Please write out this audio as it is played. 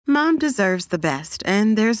Mom deserves the best,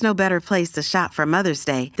 and there's no better place to shop for Mother's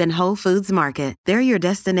Day than Whole Foods Market. They're your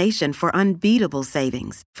destination for unbeatable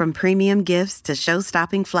savings, from premium gifts to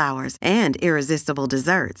show-stopping flowers and irresistible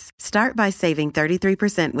desserts. Start by saving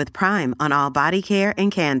 33% with Prime on all body care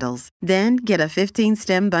and candles. Then get a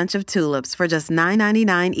 15-stem bunch of tulips for just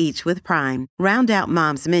 $9.99 each with Prime. Round out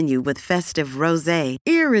Mom's menu with festive rosé,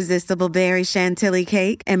 irresistible berry chantilly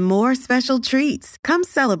cake, and more special treats. Come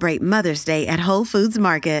celebrate Mother's Day at Whole Foods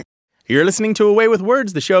Market. You're listening to Away with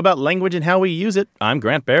Words, the show about language and how we use it. I'm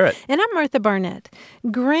Grant Barrett. And I'm Martha Barnett.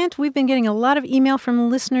 Grant, we've been getting a lot of email from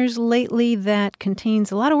listeners lately that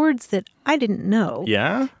contains a lot of words that I didn't know.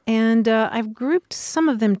 Yeah? And I've grouped some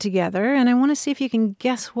of them together, and I want to see if you can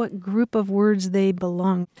guess what group of words they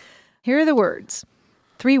belong. Here are the words.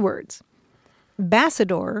 3 words.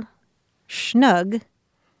 Bassador, schnug.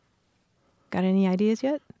 Got any ideas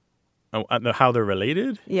yet? Oh, how they're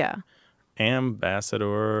related? Yeah.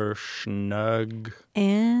 Ambassador, schnug.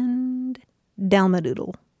 And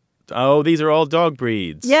Dalmadoodle. Oh, these are all dog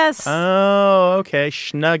breeds. Yes. Oh, okay.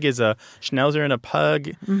 Schnug is a Schnauzer and a pug.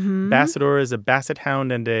 Mm-hmm. Bassador is a Basset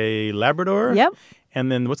Hound and a Labrador. Yep. And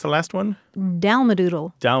then what's the last one?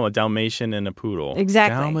 Dalmadoodle. Dalmatian and a poodle.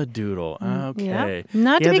 Exactly. Dalmadoodle. Okay. Yep.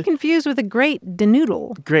 Not to be confused with a Great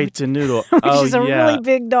Danoodle. Great Danoodle. Which is a really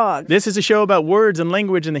big dog. This is a show about words and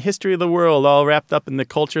language and the history of the world, all wrapped up in the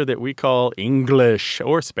culture that we call English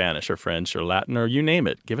or Spanish or French or Latin or you name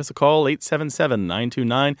it. Give us a call,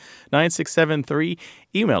 877-929-9673.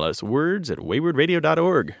 Email us,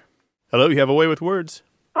 words@waywardradio.org. Hello, you have a way with words.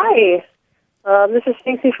 Hi. This is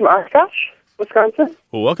Stacy from Oshkosh, Wisconsin.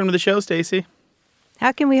 Well, welcome to the show, Stacy.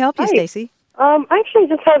 How can we help you, Stacy? I actually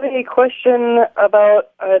just have a question about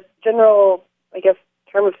a general,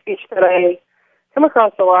 term of speech that I come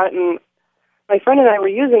across a lot, and my friend and I were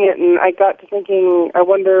using it, and I got to thinking, I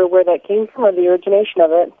wonder where that came from or the origination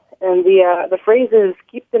of it. And the phrase is,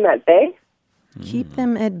 keep them at bay. Keep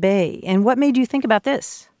them at bay. And what made you think about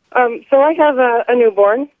this? So I have a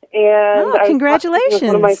newborn, and congratulations. I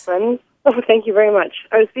was speaking with one of my friends. Oh, thank you very much.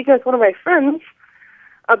 I was speaking with one of my friends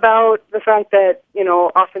about the fact that,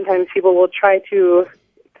 oftentimes people will try to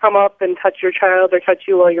come up and touch your child or touch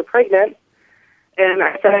you while you're pregnant. And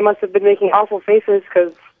I said I must have been making awful faces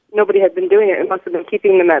because nobody had been doing it. It must have been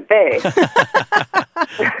keeping them at bay.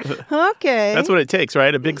 Okay. That's what it takes,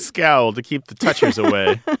 right? A big scowl to keep the touchers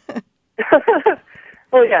away.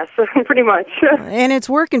 Well, yes, pretty much. And it's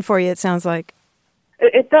working for you, it sounds like.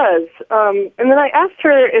 It does. And then I asked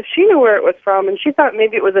her if she knew where it was from, and she thought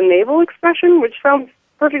maybe it was a naval expression, which sounds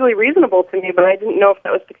perfectly reasonable to me, but I didn't know if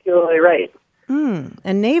that was particularly right.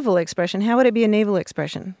 A naval expression. How would it be a naval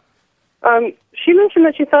expression? She mentioned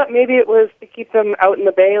that she thought maybe it was to keep them out in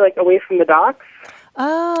the bay, like away from the docks.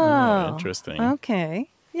 Oh, interesting. Okay.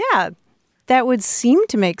 Yeah, that would seem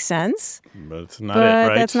to make sense. But it's not it,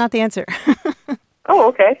 right? That's not the answer. Oh,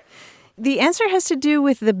 okay. The answer has to do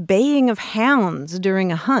with the baying of hounds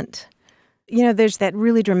during a hunt. There's that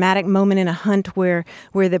really dramatic moment in a hunt where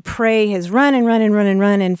the prey has run and run and run and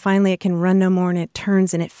run, and finally it can run no more, and it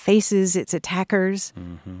turns and it faces its attackers.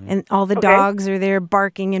 Mm-hmm. And all the dogs are there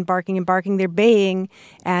barking and barking and barking. They're baying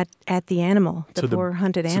at the animal, the poor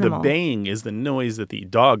hunted animal. So the baying is the noise that the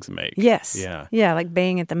dogs make. Yes. Yeah. Yeah, like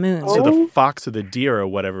baying at the moon. So the fox or the deer or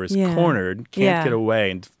whatever is cornered, can't get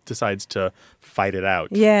away, and decides to fight it out.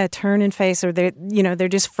 Yeah, turn and face, or they're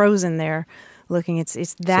just frozen there. Looking, it's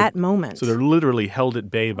that moment. So they're literally held at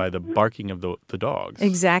bay by the barking of the dogs.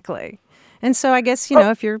 Exactly. And so I guess,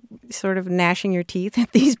 if you're sort of gnashing your teeth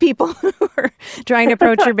at these people who are trying to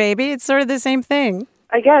approach your baby, it's sort of the same thing.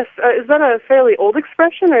 I guess. Is that a fairly old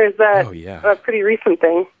expression, or is that a pretty recent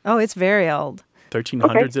thing? Oh, it's very old.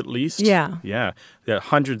 1300s at least? Yeah. Yeah.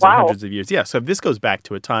 Hundreds and hundreds of years. Yeah, so this goes back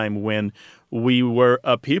to a time when we were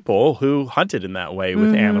a people who hunted in that way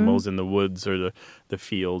with animals in the woods or the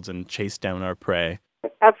fields and chased down our prey.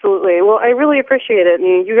 Absolutely. Well, I really appreciate it.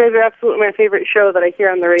 And you guys are absolutely my favorite show that I hear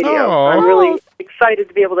on the radio. Oh. I'm really excited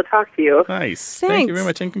to be able to talk to you. Nice. Thanks. Thank you very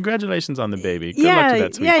much. And congratulations on the baby. Good luck to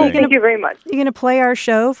that sweet thing. Thank you very much. You going to play our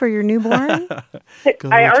show for your newborn?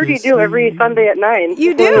 I already do every Sunday at 9.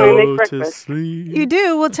 You do? When we make breakfast. You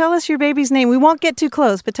do? Well, tell us your baby's name. We won't get too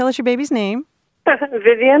close, but tell us your baby's name.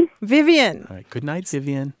 Vivian. Vivian. All right. Good night,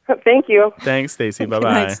 Vivian. Thank you. Thanks, Stacy. Bye-bye.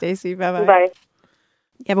 Good night, Stacy. Bye-bye. Bye.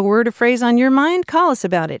 You have a word or phrase on your mind? Call us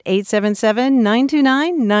about it,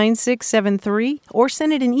 877-929-9673, or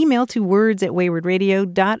send it an email to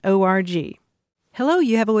words@waywardradio.org. Hello,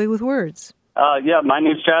 you have a way with words. My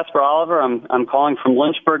name's Jasper Oliver. I'm calling from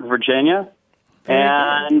Lynchburg, Virginia.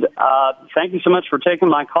 And thank you so much for taking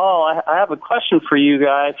my call. I have a question for you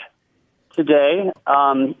guys. today.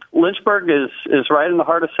 Lynchburg is right in the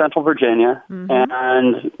heart of Central Virginia,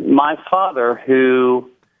 and my father, who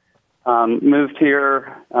moved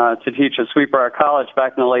here to teach at Sweetbriar College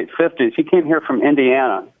back in the late 50s, he came here from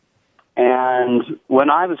Indiana. And when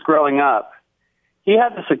I was growing up, he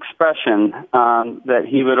had this expression that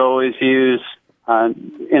he would always use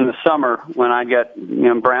in the summer when I get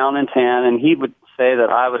brown and tan, and he would say that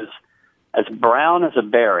I was as brown as a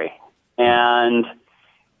berry. And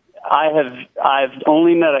I've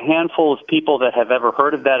only met a handful of people that have ever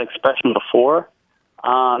heard of that expression before,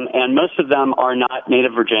 and most of them are not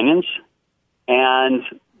native Virginians. And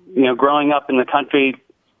growing up in the country,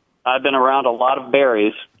 I've been around a lot of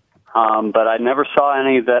berries, but I never saw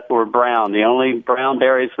any that were brown. The only brown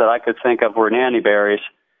berries that I could think of were nanny berries.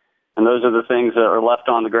 And those are the things that are left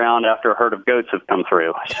on the ground after a herd of goats have come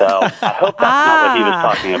through. So I hope that's not what he was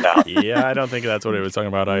talking about. Yeah, I don't think that's what he was talking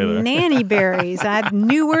about either. Nanny berries. A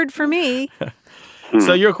new word for me.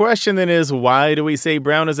 So your question then is, why do we say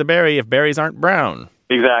brown as a berry if berries aren't brown?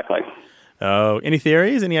 Exactly. Oh, any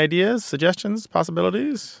theories, any ideas, suggestions,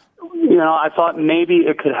 possibilities? I thought maybe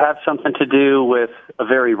it could have something to do with a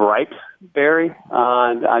very ripe berry.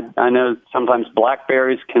 I know sometimes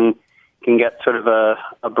blackberries can get sort of a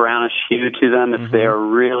brownish hue to them if they are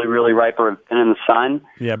really, really ripe or have been in the sun.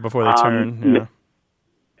 Yeah, before they turn.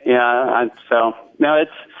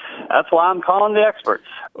 That's why I'm calling the experts.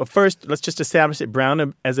 Well, first, let's just establish that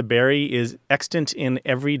brown as a berry is extant in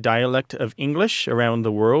every dialect of English around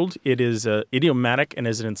the world. It is idiomatic and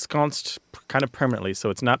is ensconced kind of permanently,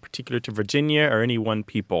 so it's not particular to Virginia or any one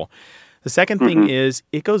people. The second thing is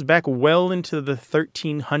it goes back well into the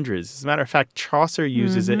 1300s. As a matter of fact, Chaucer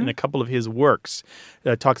uses it in a couple of his works.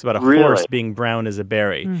 Talks about a horse being brown as a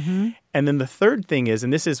berry. And then the third thing is,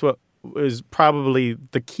 and this is what is probably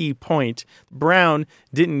the key point, brown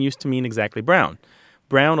didn't used to mean exactly brown.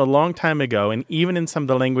 Brown a long time ago, and even in some of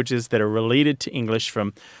the languages that are related to English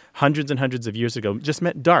from hundreds and hundreds of years ago, just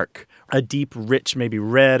meant dark. A deep, rich, maybe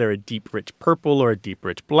red, or a deep, rich purple, or a deep,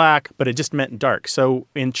 rich black, but it just meant dark. So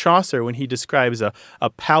in Chaucer, when he describes a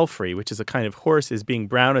palfrey, which is a kind of horse, as being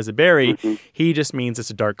brown as a berry, he just means it's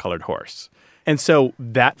a dark-colored horse. And so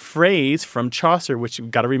that phrase from Chaucer, which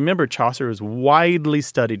you've got to remember, Chaucer is widely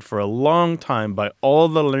studied for a long time by all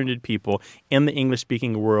the learned people in the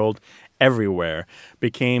English-speaking world everywhere,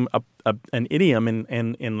 became an idiom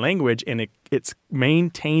in language, and it's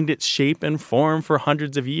maintained its shape and form for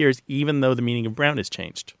hundreds of years, even though the meaning of brown has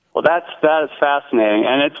changed. Well, that is fascinating,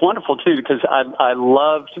 and it's wonderful, too, because I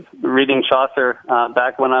loved reading Chaucer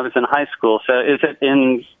back when I was in high school. So is it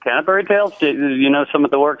in Canterbury Tales? Do you know some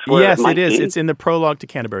of the works where Yes, it is. Be? It's in the prologue to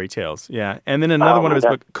Canterbury Tales, yeah. And then another one of his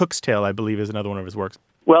books, Cook's Tale, I believe, is another one of his works.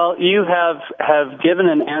 Well, you have given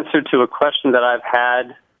an answer to a question that I've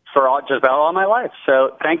had for just about all my life.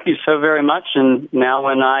 So thank you so very much. And now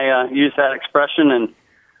when I use that expression and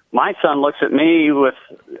my son looks at me with,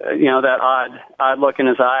 that odd look in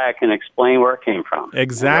his eye, I can explain where it came from.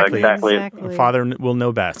 Exactly. Father will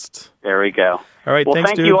know best. There we go. All right, well, thanks,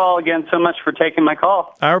 thank dude. you all again so much for taking my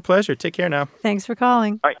call. Our pleasure. Take care now. Thanks for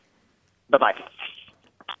calling. All right. Bye-bye.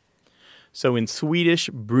 So in Swedish,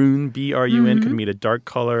 brun, B-R-U-N, could mean a dark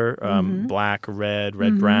color, black, red,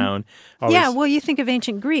 brown. Always, yeah, well, you think of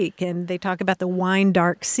ancient Greek, and they talk about the wine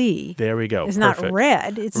dark sea. There we go. It's Perfect. not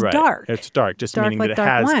red, it's right. dark. It's dark, just dark meaning like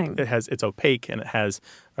that dark wine. it's opaque and it has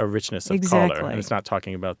a richness of Exactly. color. And it's not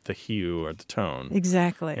talking about the hue or the tone.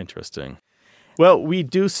 Exactly. Interesting. Well, we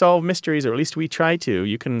do solve mysteries, or at least we try to.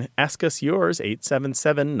 You can ask us yours,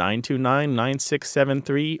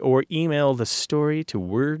 877-929-9673, or email the story to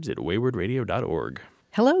words@waywardradio.org.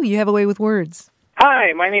 Hello, you have a way with words.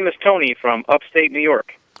 Hi, my name is Tony from upstate New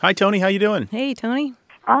York. Hi, Tony. How you doing? Hey, Tony.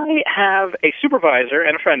 I have a supervisor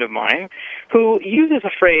and a friend of mine who uses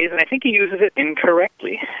a phrase, and I think he uses it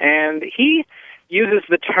incorrectly. And he uses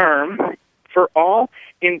the term for all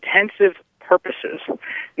intensive purposes.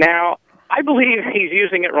 Now, I believe he's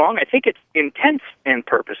using it wrong. I think it's intents and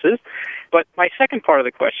purposes. But my second part of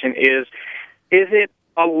the question is it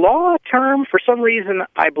a law term? For some reason,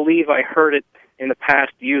 I believe I heard it in the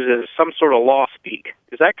past used as some sort of law speak.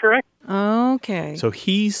 Is that correct? Okay. So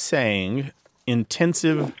he's saying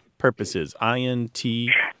intensive purposes,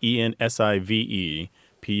 INTENSIVE,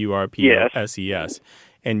 PURPOSES.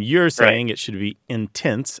 And you're saying it should be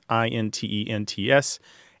intense, INTENTS,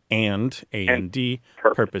 and AND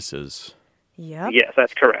purposes. Yep. Yes,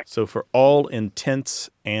 that's correct. So for all intents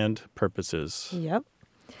and purposes. Yep.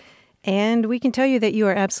 And we can tell you that you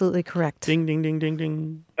are absolutely correct. Ding, ding, ding, ding,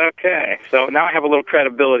 ding. Okay. So now I have a little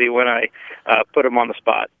credibility when I put him on the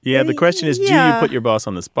spot. Yeah, the question is, do you put your boss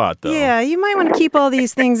on the spot, though? Yeah, you might want to keep all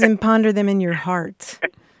these things and ponder them in your heart.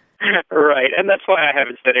 Right, and that's why I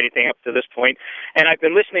haven't said anything up to this point. And I've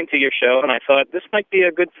been listening to your show, and I thought this might be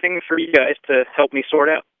a good thing for you guys to help me sort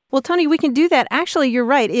out. Well, Tony, we can do that. Actually, you're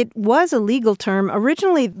right. It was a legal term.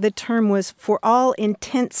 Originally, the term was for all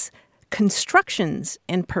intents, constructions,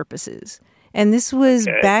 and purposes. And this was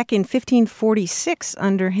back in 1546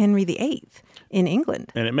 under Henry VIII in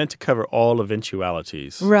England. And it meant to cover all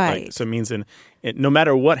eventualities. Right. So it means no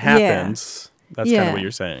matter what happens... That's kind of what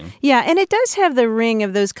you're saying. Yeah, and it does have the ring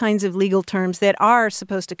of those kinds of legal terms that are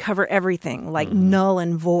supposed to cover everything, like null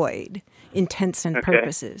and void, intents and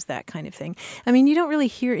purposes, that kind of thing. I mean, you don't really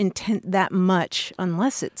hear intent that much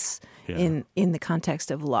unless it's in the context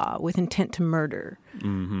of law, with intent to murder.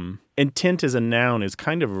 Mm-hmm. Intent as a noun is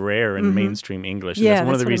kind of rare in mainstream English. And Yeah, that's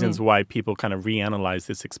one of the that's what I reasons mean. why people kind of reanalyze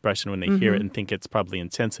this expression when they hear it and think it's probably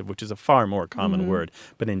intensive, which is a far more common word.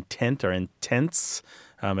 But intent or intense...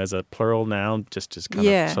 as a plural noun, just is kind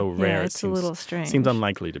of so rare. Yeah, it's a little strange. Seems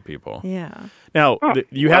unlikely to people. Yeah. Now,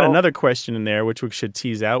 you had another question in there, which we should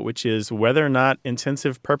tease out, which is whether or not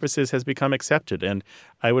intensive purposes has become accepted. And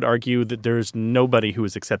I would argue that there's nobody who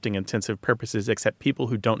is accepting intensive purposes except people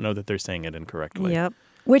who don't know that they're saying it incorrectly. Yep.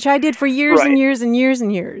 Which I did for years and years and years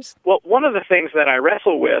and years. Well, one of the things that I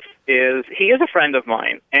wrestle with is he is a friend of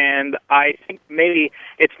mine, and I think maybe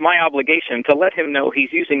it's my obligation to let him know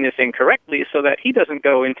he's using this incorrectly so that he doesn't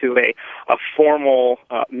go into a formal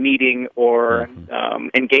meeting or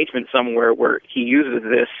engagement somewhere where he uses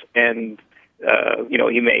this and,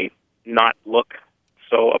 he may not look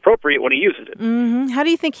so appropriate when he uses it. Mm-hmm. How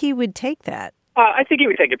do you think he would take that? I think he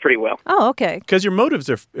would take it pretty well. Oh, okay. Because your motives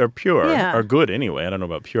are pure, Yeah. are good anyway. I don't know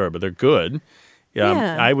about pure, but they're good.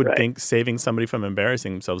 I would think saving somebody from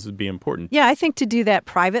embarrassing themselves would be important. Yeah, I think to do that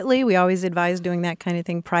privately, we always advise doing that kind of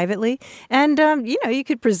thing privately. And, you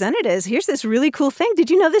could present it as, here's this really cool thing. Did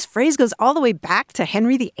you know this phrase goes all the way back to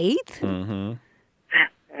Henry VIII? Mm-hmm.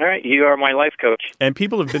 All right, you are my life coach. And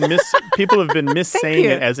people have been missaying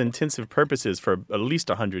it as intensive purposes for at least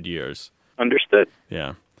 100 years. Understood.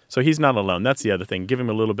 Yeah. So he's not alone. That's the other thing. Give him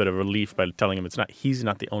a little bit of relief by telling him he's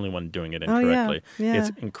not the only one doing it incorrectly. Yeah.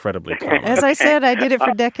 It's incredibly common. As I said, I did it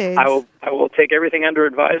for decades. I will take everything under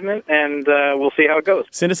advisement, and we'll see how it goes.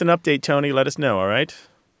 Send us an update, Tony. Let us know, all right?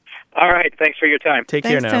 All right. Thanks for your time. Take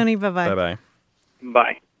care now. Thanks, Tony. Bye-bye. Bye-bye.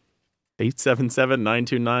 Bye.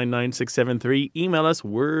 877-929-9673. Email us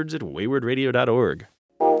words@waywardradio.org.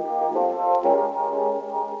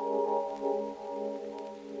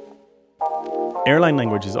 Airline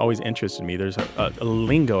language has always interested me. There's a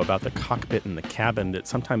lingo about the cockpit and the cabin that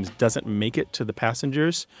sometimes doesn't make it to the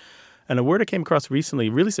passengers. And a word I came across recently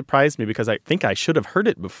really surprised me because I think I should have heard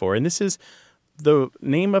it before. And this is the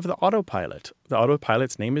name of the autopilot. The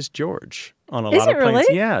autopilot's name is George. On a lot of planes.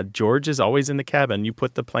 Really? Yeah, George is always in the cabin. You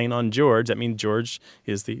put the plane on George. That means George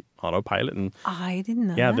is the autopilot. And I didn't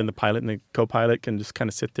know yeah, that. then the pilot and the co-pilot can just kind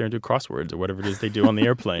of sit there and do crosswords or whatever it is they do on the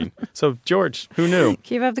airplane. So, George, who knew?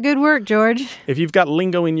 Keep up the good work, George. If you've got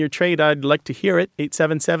lingo in your trade, I'd like to hear it.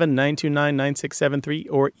 877-929-9673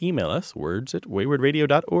 or email us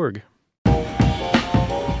words@waywardradio.org.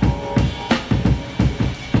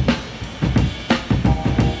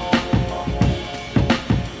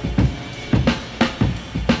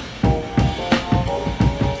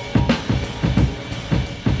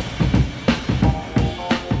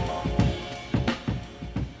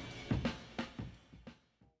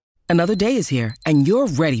 Another day is here, and you're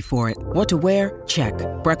ready for it. What to wear? Check.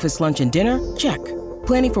 Breakfast, lunch, and dinner? Check.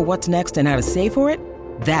 Planning for what's next and how to save for it?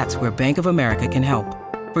 That's where Bank of America can help.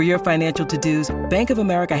 For your financial to-dos, Bank of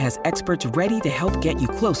America has experts ready to help get you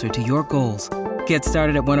closer to your goals. Get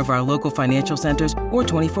started at one of our local financial centers or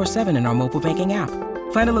 24/7 in our mobile banking app.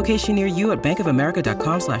 Find a location near you at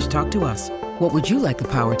bankofamerica.com/talktous. What would you like the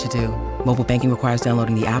power to do? Mobile banking requires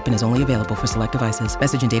downloading the app and is only available for select devices.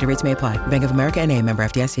 Message and data rates may apply. Bank of America N.A., member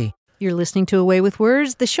FDIC. You're listening to Away with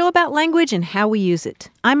Words, the show about language and how we use it.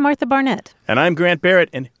 I'm Martha Barnett. And I'm Grant Barrett.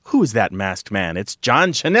 And who's that masked man? It's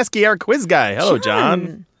John Chaneski, our quiz guy. Hello,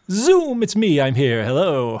 John. Zoom, it's me. I'm here.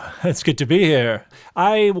 Hello. It's good to be here.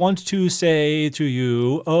 I want to say to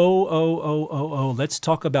you, let's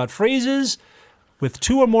talk about phrases with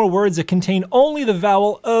two or more words that contain only the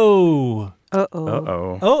vowel O.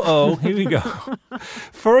 Here we go.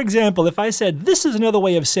 For example, if I said, this is another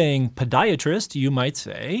way of saying podiatrist, you might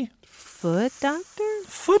say... Foot doctor?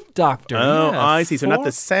 Foot doctor. Oh, yeah. I see. So not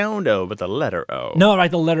the sound O, but the letter O. No,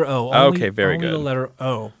 right, the letter O. Okay, very good. Only the letter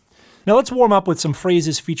O. Now let's warm up with some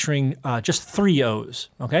phrases featuring just three O's,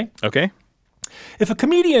 okay? Okay. If a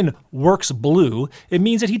comedian works blue, it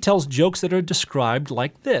means that he tells jokes that are described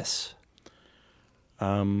like this.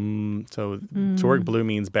 So the word blue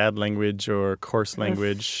means bad language or coarse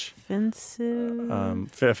language. Offensive.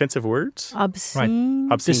 Offensive words? Obscene.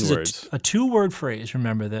 Right. Obscene This is words. a two-word phrase,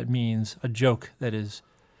 remember, that means a joke that is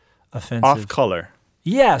offensive. Off color.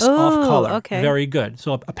 Yes, off color. Okay. Very good.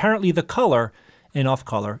 So apparently the color in off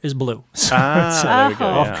color is blue. So There we go. Oh,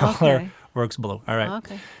 off Yeah. color Okay. works blue. All right.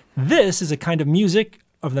 Okay. This is a kind of music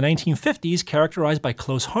of the 1950s characterized by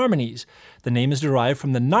close harmonies. The name is derived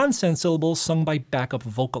from the nonsense syllables sung by backup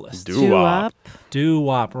vocalists. Doo-wop.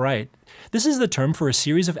 Doo-wop, right. This is the term for a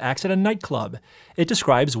series of acts at a nightclub. It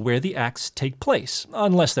describes where the acts take place,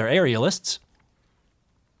 unless they're aerialists.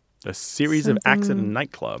 A series of acts at a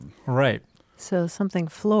nightclub. Right. So something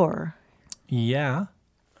floor. Yeah.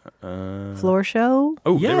 Floor show?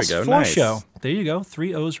 Oh, Yes, there we go. floor Nice. show. There you go.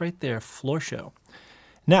 3 O's right there. Floor show.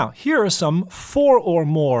 Now, here are some 4 or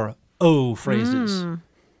more O phrases.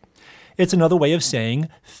 It's another way of saying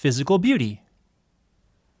physical beauty.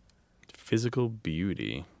 Physical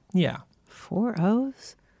beauty. Yeah. 4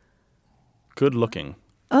 O's? Good looking.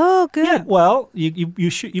 Oh, good. Yeah, well, you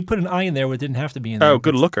put an I in there where it didn't have to be in there. Oh,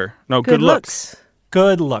 good looker. No, Good looks.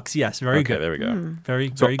 Good looks. Yes, very Okay, good. there we go. Very,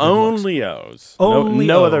 So very good looks. only O's. Only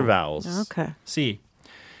no O. other vowels. Okay. See.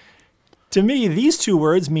 To me, these 2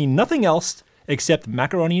 words mean nothing else except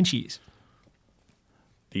macaroni and cheese.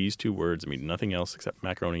 These 2 words mean nothing else except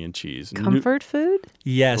macaroni and cheese. Comfort food?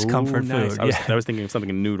 Yes, Ooh, comfort nice. food. I was thinking of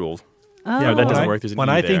something noodles. Oh. Yeah, that doesn't work. There's an When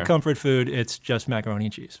E I there. think comfort food, it's just macaroni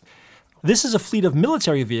and cheese. This is a fleet of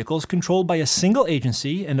military vehicles controlled by a single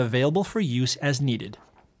agency and available for use as needed.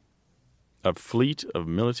 A fleet of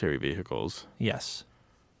military vehicles. Yes.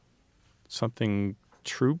 Something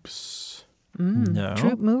troops. No.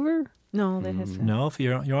 Troop mover? No, that has No, if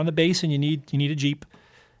you're on the base and you need a Jeep.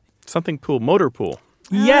 Something pool. Motor pool.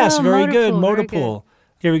 Yes, very motor good. pool, Motor very pool.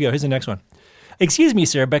 Here we go. Here's the next one. Excuse me,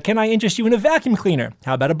 sir, but can I interest you in a vacuum cleaner?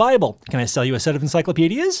 How about a Bible? Can I sell you a set of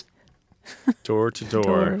encyclopedias? Door to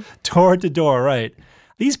door. Door to door, right.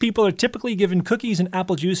 These people are typically given cookies and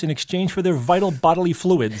apple juice in exchange for their vital bodily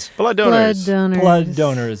fluids. Blood blood donors. donors. Blood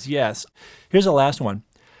donors, yes. Here's the last one.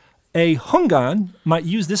 A hungan might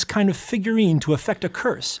use this kind of figurine to effect a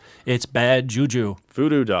curse. It's bad juju.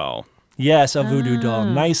 Voodoo doll. Yes, a voodoo doll.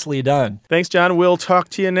 Nicely done. Thanks, John. We'll talk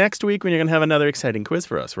to you next week when you're going to have another exciting quiz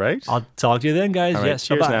for us, right? I'll talk to you then, guys. All right, Yes,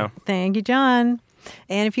 cheers bye-bye. now. Thank you, John.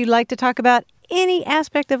 And if you'd like to talk about any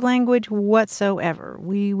aspect of language whatsoever,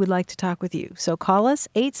 we would like to talk with you. So call us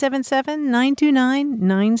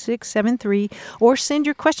 877-929-9673 or send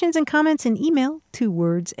your questions and comments in email to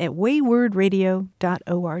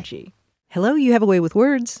words@waywordradio.org. Hello, you have a way with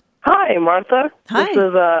words. Hi, Martha. Hi. This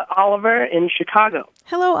is Oliver in Chicago.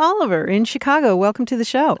 Hello, Oliver in Chicago. Welcome to the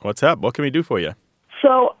show. What's up? What can we do for you?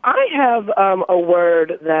 So I have a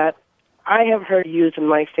word that I have heard used in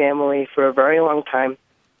my family for a very long time.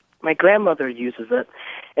 My grandmother uses it,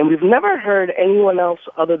 and we've never heard anyone else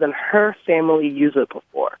other than her family use it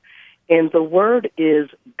before. And the word is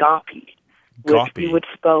goppy, which Goppy. we would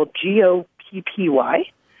spell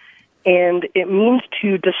Goppy. And it means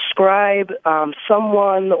to describe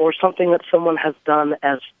someone or something that someone has done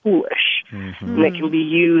as foolish. And it can be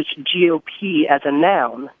used GOP as a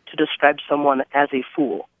noun to describe someone as a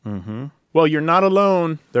fool. Well, you're not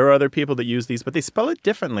alone. There are other people that use these, but they spell it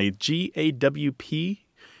differently. Gawp,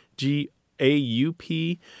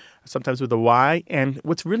 Gaup, sometimes with a Y. And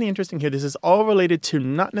what's really interesting here, this is all related to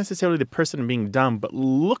not necessarily the person being dumb, but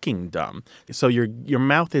looking dumb. So your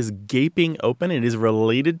mouth is gaping open. It is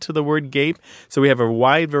related to the word gape. So we have a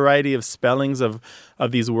wide variety of spellings of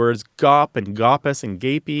these words, gop and goppus and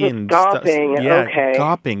gapey. And Gopping, yeah, okay.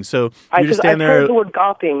 Gopping. So I've you just stand there. heard the word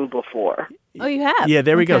gopping before. Oh, you have? Yeah,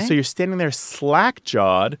 there we go. Okay. So you're standing there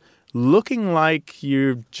slack-jawed, looking like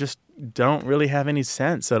you just don't really have any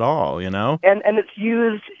sense at all, you know? And it's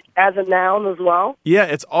used as a noun as well? Yeah,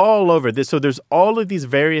 it's all over this. So there's all of these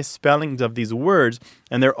various spellings of these words,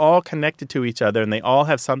 and they're all connected to each other, and they all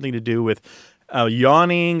have something to do with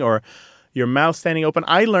yawning or your mouth standing open.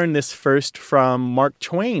 I learned this first from Mark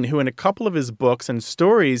Twain, who in a couple of his books and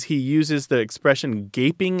stories, he uses the expression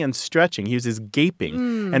gaping and stretching. He uses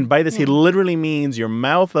gaping. And by this, he literally means your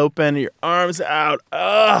mouth open, your arms out,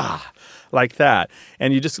 like that.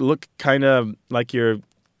 And you just look kind of like you're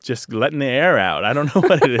just letting the air out. I don't know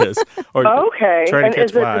what it is. Or Okay. trying And to catch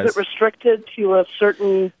is flies. it restricted to a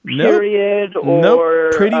certain Nope. period or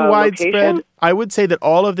Nope, pretty widespread. location? I would say that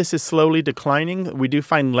all of this is slowly declining. We do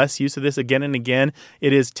find less use of this again and again.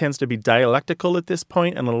 It tends to be dialectical at this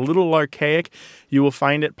point and a little archaic. You will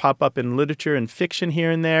find it pop up in literature and fiction here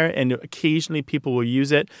and there, and occasionally people will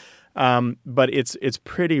use it. But it's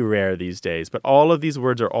pretty rare these days. But all of these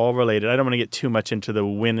words are all related. I don't want to get too much into the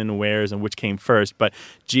when and wheres and which came first, but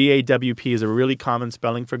GAWP is a really common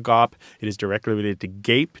spelling for GOP. It is directly related to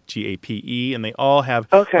gape, GAPE, and they all have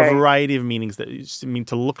a variety of meanings that mean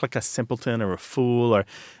to look like a simpleton or a fool or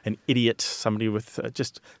an idiot, somebody with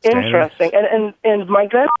just standard. Interesting. And my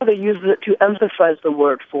grandmother uses it to emphasize the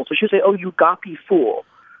word fool. So she'll say, "Oh, you goppy fool."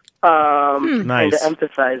 Nice. And to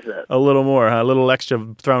emphasize it. A little more, a little extra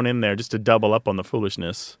thrown in there just to double up on the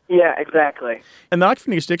foolishness. Yeah, exactly. In the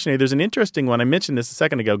Oxford English Dictionary, there's an interesting one. I mentioned this a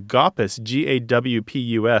second ago, Gawpus,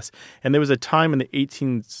 Gawpus. And there was a time in the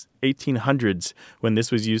 1800s when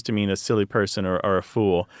this was used to mean a silly person or a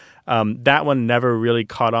fool. That one never really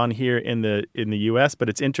caught on here in the U.S., but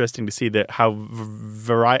it's interesting to see that how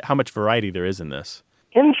much variety there is in this.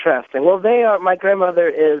 Interesting. Well, my grandmother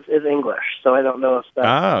is English, so I don't know if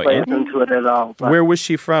that plays into it at all. But, where was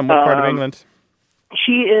she from? What part of England?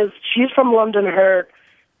 She's from London. Her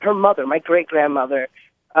mother, my great-grandmother,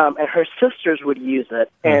 and her sisters would use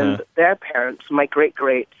it, and their parents, my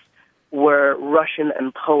great-greats, were Russian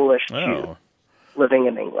and Polish Jews living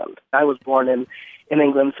in England. I was born in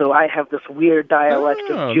England, so I have this weird dialect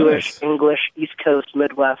of Jewish, nice. English, East Coast,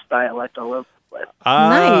 Midwest dialect all over.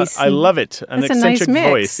 Nice. I love it. An That's eccentric a nice mix.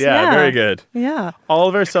 voice. Yeah, very good. Yeah.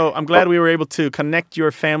 Oliver, so I'm glad we were able to connect your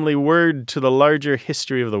family word to the larger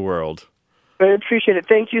history of the world. I appreciate it.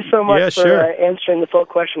 Thank you so much for answering the full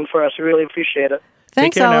question for us. I really appreciate it.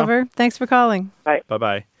 Thanks, Oliver. Thanks for calling. Bye.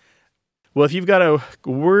 Bye-bye. Well, if you've got a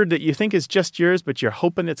word that you think is just yours, but you're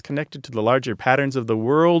hoping it's connected to the larger patterns of the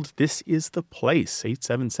world, this is the place,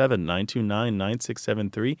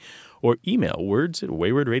 877-929-9673, or email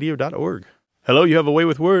words@waywardradio.org. Hello, you have a way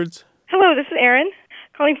with words. Hello, this is Erin,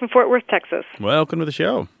 calling from Fort Worth, Texas. Welcome to the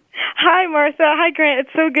show. Hi, Martha. Hi, Grant.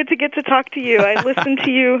 It's so good to get to talk to you. I listen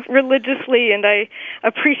to you religiously, and I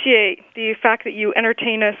appreciate the fact that you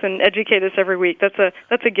entertain us and educate us every week. That's a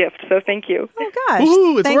gift, so thank you. Oh, gosh.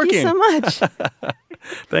 Ooh, it's thank working. you so much.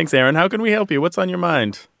 Thanks, Erin. How can we help you? What's on your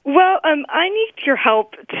mind? Well, I need your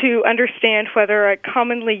help to understand whether a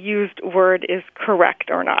commonly used word is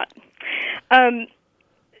correct or not. In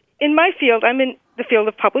my field, I'm in the field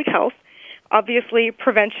of public health. Obviously,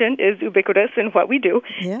 prevention is ubiquitous in what we do.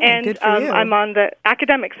 Yeah, and good for you. I'm on the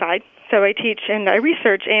academic side, so I teach and I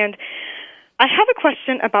research. And I have a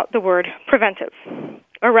question about the word preventive,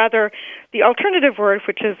 or rather, the alternative word,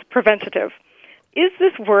 which is preventative. Is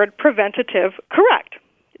this word preventative correct?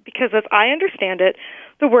 Because as I understand it,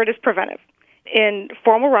 the word is preventive. In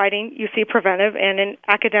formal writing, you see preventive, and in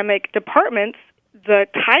academic departments, the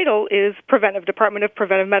title is Preventive, Department of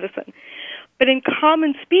Preventive Medicine. But in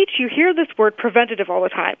common speech, you hear this word preventative all the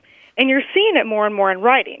time, and you're seeing it more and more in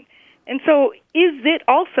writing. And so is it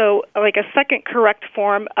also like a second correct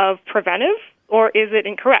form of preventive, or is it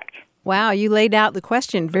incorrect? Wow, you laid out the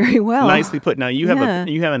question very well. Nicely put. Now, you have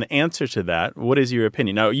an answer to that. What is your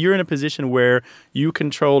opinion? Now, you're in a position where you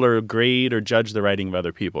control or grade or judge the writing of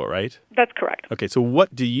other people, right? That's correct. Okay, so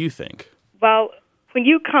what do you think? Well, when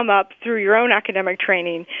you come up through your own academic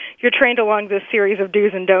training, you're trained along this series of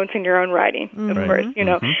do's and don'ts in your own writing, of course, you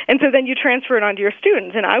know. And so then you transfer it onto your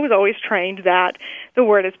students. And I was always trained that the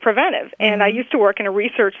word is preventive. And I used to work in a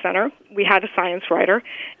research center. We had a science writer,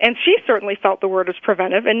 and she certainly felt the word was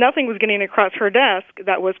preventive, and nothing was getting across her desk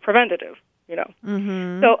that was preventative, you know.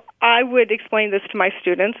 So I would explain this to my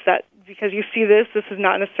students, that because you see this is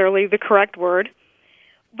not necessarily the correct word.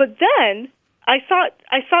 But then I saw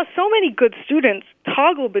so many good students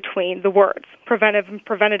toggle between the words preventive and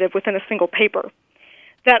preventative within a single paper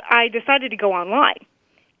that I decided to go online.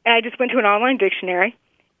 And I just went to an online dictionary,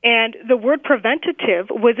 and the word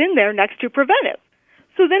preventative was in there next to preventive.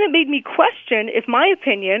 So then it made me question if my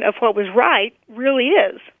opinion of what was right really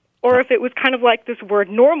is, or if it was kind of like this word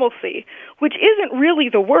normalcy, which isn't really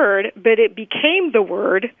the word, but it became the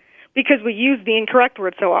word because we use the incorrect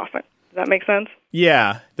word so often. Does that make sense?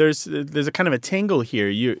 Yeah, there's a kind of a tangle here.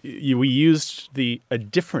 We used a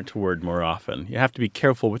different word more often. You have to be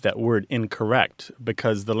careful with that word incorrect,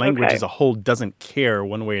 because the language as a whole doesn't care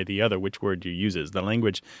one way or the other which word you uses. The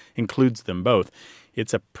language includes them both.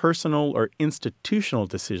 It's a personal or institutional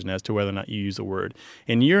decision as to whether or not you use a word.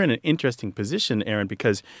 And you're in an interesting position, Aaron,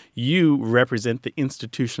 because you represent the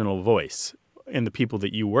institutional voice and the people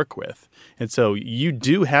that you work with. And so you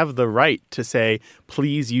do have the right to say,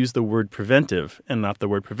 please use the word preventive and not the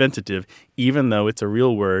word preventative, even though it's a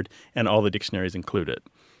real word and all the dictionaries include it.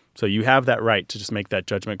 So you have that right to just make that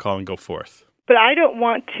judgment call and go forth. But I don't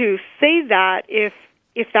want to say that if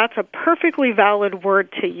that's a perfectly valid word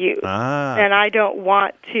to use. And I don't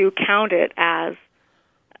want to count it as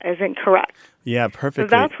as incorrect. Yeah, perfectly. So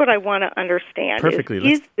that's what I want to understand.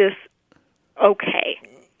 Perfectly. Is this okay?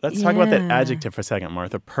 Let's talk about that adjective for a second,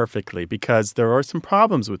 Martha, perfectly, because there are some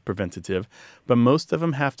problems with preventative, but most of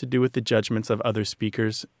them have to do with the judgments of other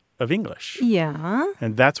speakers of English. Yeah.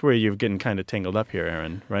 And that's where you're getting kind of tangled up here,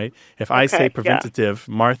 Erin, right? If I say preventative,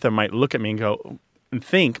 Martha might look at me and go, and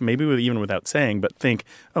think, maybe even without saying, but think,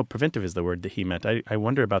 oh, preventive is the word that he meant. I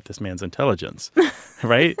wonder about this man's intelligence,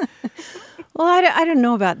 right? Well, I don't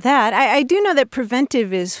know about that. I do know that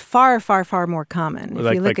preventive is far, far, far more common. If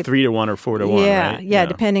Like, you look like 3 to 1 or 4 to 1, right? Yeah,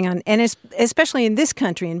 depending on, and especially in this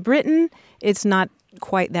country. In Britain, it's not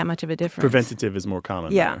quite that much of a difference. Preventative is more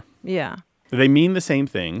common Yeah, there. yeah. They mean the same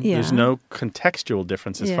thing. Yeah. There's no contextual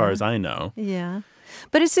difference as far as I know. Yeah.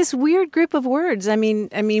 But it's this weird group of words. I mean,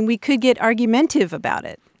 we could get argumentative about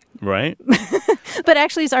it. Right? But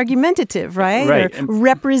actually it's argumentative, right? Right. Or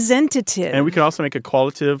representative. And we can also make a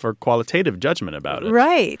qualitative or qualitative judgment about it.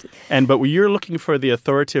 Right. But you're looking for the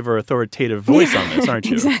authoritative or authoritative voice on this, aren't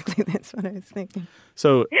you? Exactly. That's what I was thinking.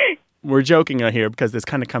 So we're joking here because this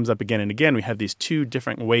kind of comes up again and again. We have these two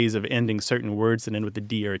different ways of ending certain words that end with the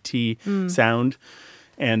D or a T sound.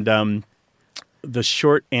 And the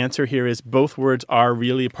short answer here is both words are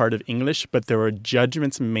really a part of English, but there are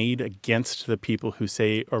judgments made against the people who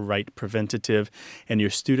say or write preventative, and your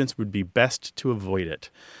students would be best to avoid it,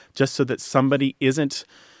 just so that somebody isn't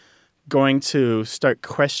going to start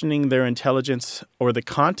questioning their intelligence or the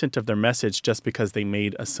content of their message just because they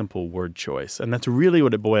made a simple word choice. And that's really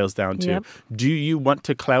what it boils down to. Yep. Do you want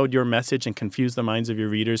to cloud your message and confuse the minds of your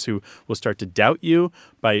readers who will start to doubt you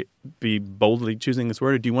by boldly choosing this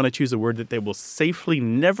word? Or do you want to choose a word that they will safely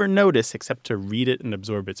never notice except to read it and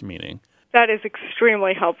absorb its meaning? That is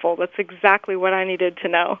extremely helpful. That's exactly what I needed to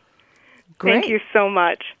know. Great. Thank you so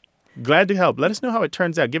much. Glad to help. Let us know how it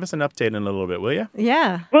turns out. Give us an update in a little bit, will you?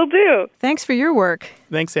 Yeah. Will do. Thanks for your work.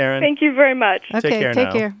 Thanks, Erin. Thank you very much. Okay,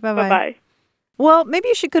 take care. Bye-bye. Bye-bye. Well, maybe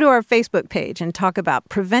you should go to our Facebook page and talk about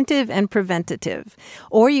preventive and preventative.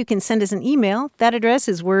 Or you can send us an email. That address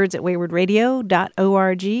is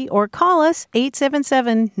words@waywardradio.org or call us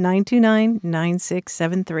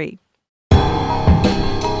 877-929-9673.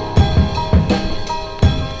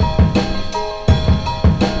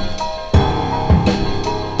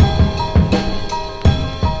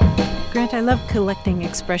 Grant, I love collecting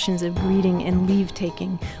expressions of greeting and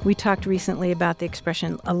leave-taking. We talked recently about the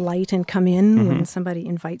expression alight and come in when somebody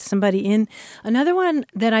invites somebody in. Another one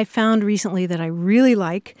that I found recently that I really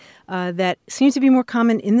like that seems to be more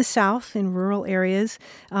common in the South, in rural areas,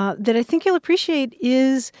 that I think you'll appreciate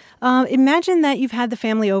is imagine that you've had the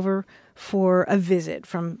family over for a visit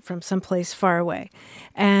from someplace far away.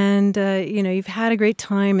 And, you've had a great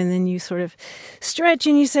time, and then you sort of stretch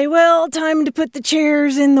and you say, well, time to put the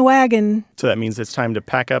chairs in the wagon. So that means it's time to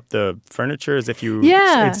pack up the furniture as if you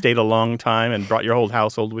had stayed a long time and brought your whole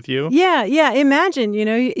household with you? Yeah. Imagine,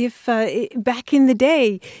 if back in the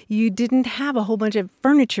day you didn't have a whole bunch of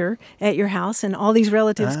furniture at your house and all these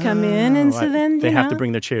relatives come in, and so then they have to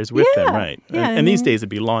bring their chairs with them, right? Yeah, and these days it'd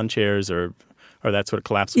be lawn chairs or that sort of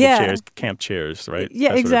collapsible chairs, camp chairs, right? Yeah,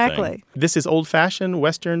 that exactly. Sort of this is old-fashioned,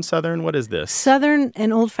 Western, Southern. What is this? Southern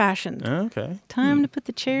and old-fashioned. Okay. Time to put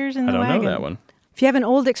the chairs in the wagon. I don't know that one. If you have an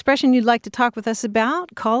old expression you'd like to talk with us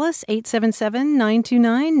about, call us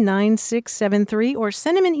 877-929-9673 or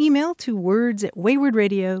send them an email to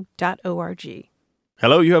words@waywardradio.org.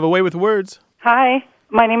 Hello, you have a way with words. Hi,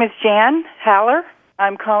 my name is Jan Haller.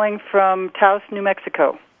 I'm calling from Taos, New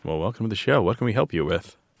Mexico. Well, welcome to the show. What can we help you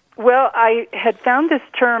with? Well, I had found this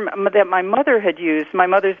term that my mother had used. My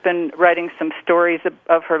mother's been writing some stories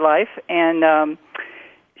of her life, and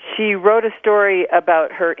she wrote a story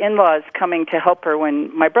about her in-laws coming to help her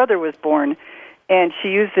when my brother was born, and she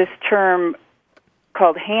used this term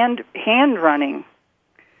called hand running.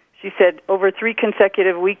 She said over 3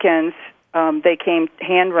 consecutive weekends, they came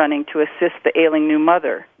hand running to assist the ailing new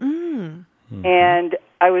mother. Mm-hmm. And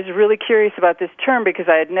I was really curious about this term because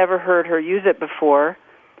I had never heard her use it before.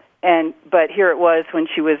 But here it was when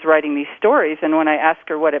she was writing these stories, and when I asked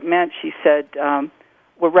her what it meant, she said,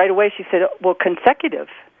 right away she said, consecutive.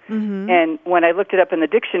 Mm-hmm. And when I looked it up in the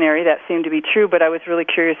dictionary, that seemed to be true, but I was really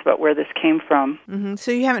curious about where this came from. Mm-hmm.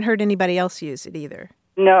 So you haven't heard anybody else use it either?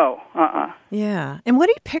 No, Yeah. And what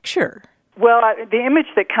do you picture? Well, the image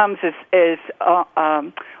that comes is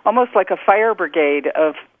almost like a fire brigade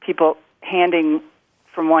of people handing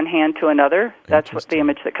from one hand to another. That's what the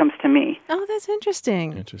image that comes to me. Oh, that's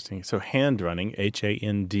interesting. Interesting. So hand running,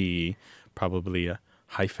 H-A-N-D, probably a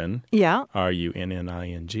hyphen. Yeah.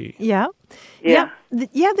 R-U-N-N-I-N-G. Yeah. Yeah.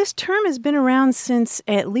 This term has been around since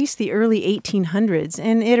at least the early 1800s,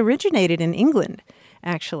 and it originated in England,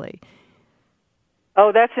 actually.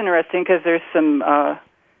 Oh, that's interesting because there's some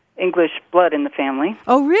English blood in the family.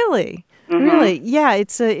 Oh, really? Mm-hmm. Really? Yeah,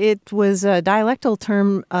 it was a dialectal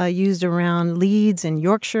term used around Leeds and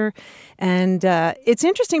Yorkshire. And it's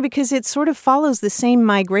interesting because it sort of follows the same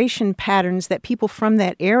migration patterns that people from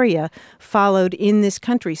that area followed in this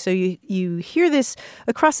country. So you hear this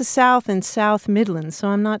across the South and South Midlands. So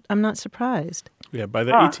I'm not surprised. Yeah, by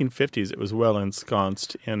the 1850s, it was well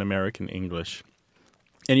ensconced in American English.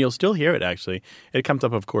 And you'll still hear it, actually. It comes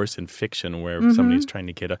up, of course, in fiction where somebody's trying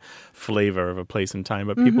to get a flavor of a place and time.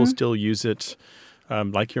 But people still use it,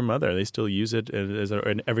 like your mother. They still use it as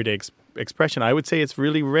an everyday expression. I would say it's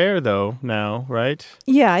really rare, though, now, right?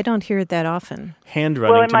 Yeah, I don't hear it that often.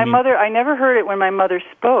 Handwriting. Well, and my mother, I never heard it when my mother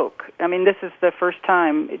spoke. I mean, this is the first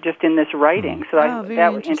time just in this writing. So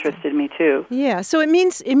that interested me, too. Yeah, so it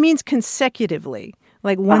means consecutively,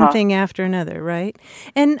 like one thing after another, right?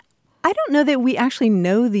 And I don't know that we actually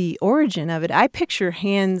know the origin of it. I picture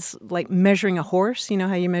hands like measuring a horse. You know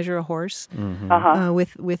how you measure a horse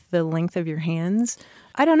with the length of your hands.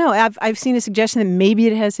 I don't know. I've seen a suggestion that maybe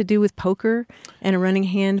it has to do with poker and a running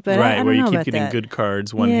hand, but I don't know about that. Right, where you keep getting good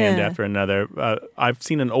cards, one hand after another. I've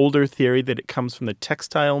seen an older theory that it comes from the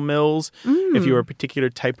textile mills. If you were a particular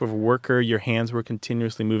type of worker, your hands were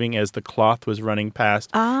continuously moving as the cloth was running past,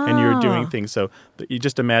 and you were doing things. So you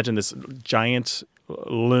just imagine this giant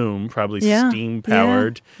loom, probably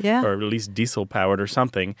steam-powered or at least diesel-powered or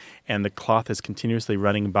something, and the cloth is continuously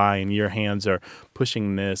running by, and your hands are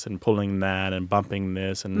pushing this and pulling that and bumping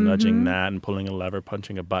this and nudging that and pulling a lever,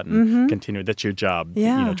 punching a button, continuing. That's your job,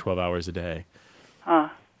 12 hours a day. So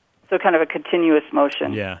kind of a continuous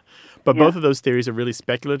motion. Yeah. But both of those theories are really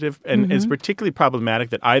speculative, and it's particularly problematic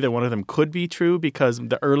that either one of them could be true because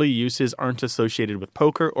the early uses aren't associated with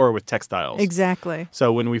poker or with textiles. Exactly.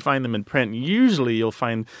 So when we find them in print, usually you'll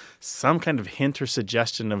find some kind of hint or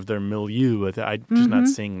suggestion of their milieu. I'm just not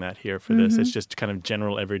seeing that here for this. It's just kind of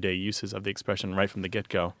general everyday uses of the expression right from the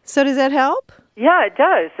get-go. So does that help? Yeah, it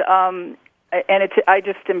does. And I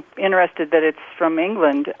just am interested that it's from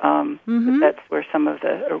England. That's where some of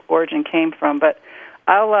the origin came from. But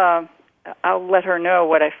I'll let her know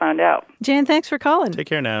what I found out. Jan, thanks for calling. Take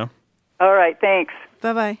care now. All right, thanks.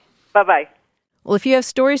 Bye-bye. Bye-bye. Well, if you have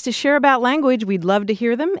stories to share about language, we'd love to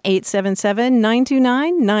hear them.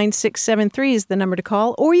 877-929-9673 is the number to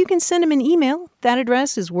call, or you can send them an email. That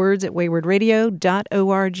address is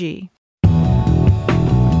words@waywardradio.org.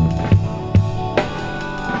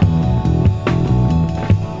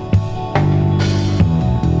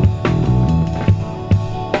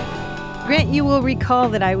 Grant, you will recall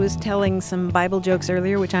that I was telling some Bible jokes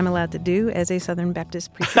earlier, which I'm allowed to do as a Southern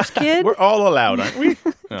Baptist preacher's kid. We're all allowed, aren't we?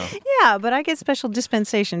 No. Yeah, but I get special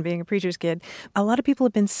dispensation being a preacher's kid. A lot of people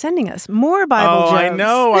have been sending us more Bible jokes. Oh, I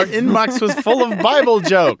know. Our inbox was full of Bible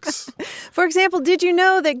jokes. For example, did you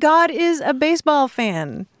know that God is a baseball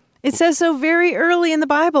fan? It says so very early in the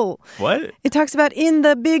Bible. What? It talks about in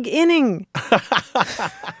the big inning.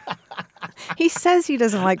 He says he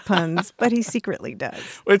doesn't like puns, but he secretly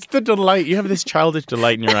does. It's the delight. You have this childish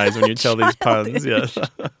delight in your eyes when you tell these puns. Yes.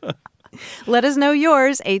 Let us know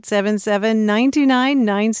yours,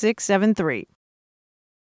 877-929-9673.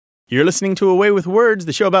 You're listening to Away with Words,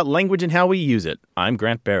 the show about language and how we use it. I'm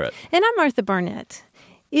Grant Barrett. And I'm Martha Barnett.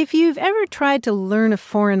 If you've ever tried to learn a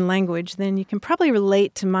foreign language, then you can probably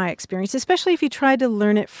relate to my experience, especially if you tried to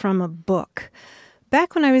learn it from a book.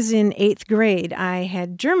 Back when I was in 8th grade, I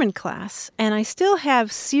had German class, and I still have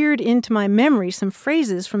seared into my memory some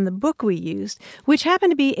phrases from the book we used, which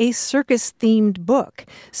happened to be a circus-themed book.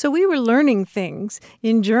 So we were learning things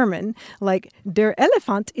in German, like, Der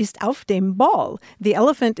Elefant ist auf dem Ball. The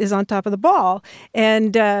elephant is on top of the ball,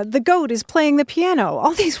 and the goat is playing the piano.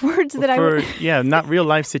 All these words that Yeah, not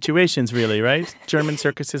real-life situations, really, right? German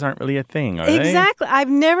circuses aren't really a thing, are they? Exactly. I've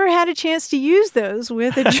never had a chance to use those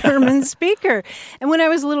with a German speaker. And when I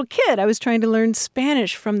was a little kid, I was trying to learn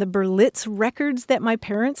Spanish from the Berlitz records that my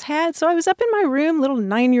parents had. So I was up in my room, little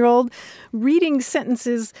 9-year-old, reading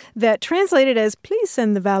sentences that translated as, please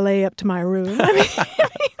send the valet up to my room.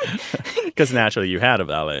 Because naturally you had a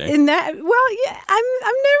valet. I'm never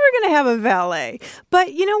going to have a valet.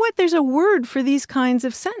 But you know what? There's a word for these kinds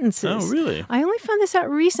of sentences. Oh, really? I only found this out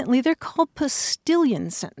recently. They're called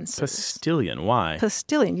postillion sentences. Postillion? Why?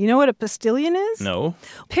 Postillion. You know what a postillion is? No.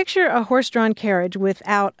 Picture a horse-drawn carriage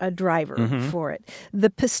without a driver for it. The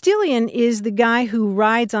postillion is the guy who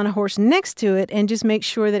rides on a horse next to it and just makes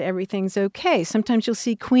sure that everything's okay. Sometimes you'll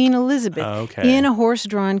see Queen Elizabeth in a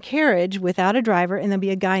horse-drawn carriage without a driver, and there'll be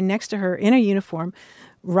a guy next to her in a uniform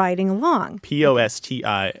riding along.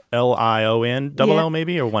 Postilion, double L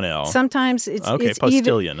maybe, or one L? Sometimes it's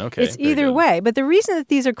postilion. It's either way. But the reason that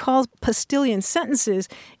these are called postilion sentences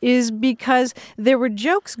is because there were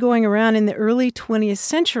jokes going around in the early 20th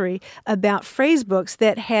century about phrase books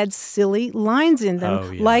that had silly lines in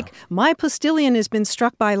them, like, my postilion has been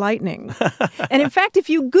struck by lightning. And in fact, if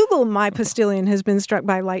you Google my postilion has been struck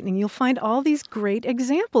by lightning, you'll find all these great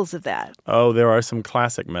examples of that. Oh, there are some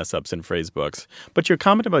classic mess-ups in phrase books. But your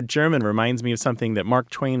comment about German reminds me of something that Mark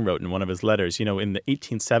Twain wrote in one of his letters. You know, in the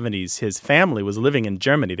 1870s, his family was living in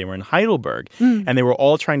Germany. They were in Heidelberg, and they were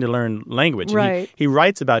all trying to learn language. Right. He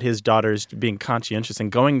writes about his daughters being conscientious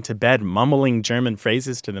and going to bed mumbling German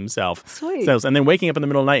phrases to themselves. Sweet. And then waking up in the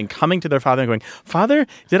middle of the night and coming to their father and going, Father,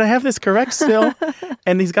 did I have this correct still?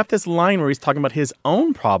 And he's got this line where he's talking about his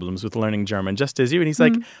own problems with learning German, just as you. And he's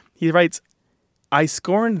like, he writes, I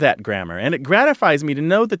scorned that grammar, and it gratifies me to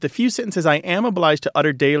know that the few sentences I am obliged to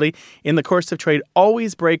utter daily in the course of trade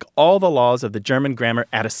always break all the laws of the German grammar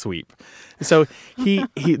at a sweep. So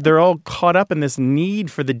they're all caught up in this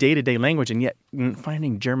need for the day-to-day language, and yet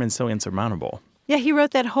finding German so insurmountable. Yeah, he wrote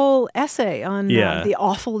that whole essay on the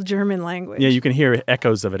awful German language. Yeah, you can hear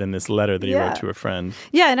echoes of it in this letter that he wrote to a friend.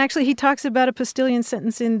 Yeah, and actually he talks about a postilion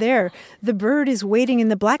sentence in there. The bird is waiting in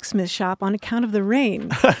the blacksmith shop on account of the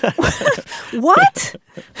rain. What?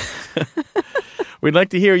 We'd like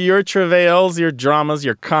to hear your travails, your dramas,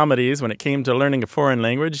 your comedies when it came to learning a foreign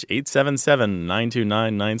language.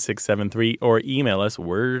 877-929-9673 or email us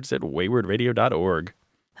words@waywardradio.org.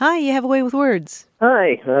 Hi, you have a way with words.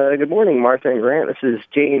 Hi, good morning, Martha and Grant. This is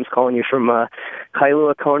James calling you from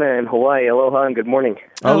Kailua Kona in Hawaii. Aloha and good morning.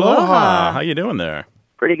 Aloha. How you doing there?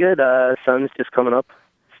 Pretty good. Sun's just coming up.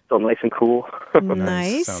 Still nice and cool.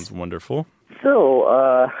 Nice. Sounds wonderful. So,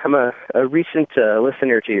 I'm a recent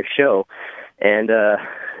listener to your show, and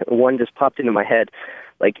one just popped into my head.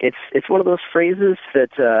 Like, it's one of those phrases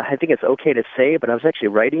that I think it's okay to say, but I was actually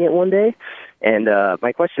writing it one day, and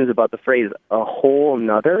my question is about the phrase "a whole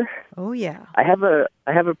nother." Oh yeah. I have a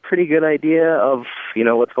pretty good idea of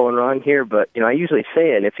what's going wrong here, but I usually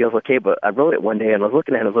say it and it feels okay. But I wrote it one day and I was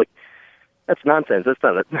looking at it and I was like, "That's nonsense. That's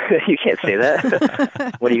not. You can't say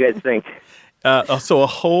that." What do you guys think? So a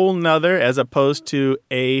whole nother as opposed to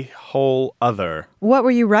a whole other. What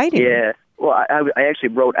were you writing? Yeah. Well, I actually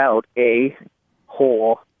wrote out a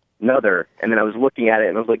whole nother, and then I was looking at it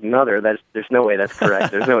and I was like, "Nother? There's no way that's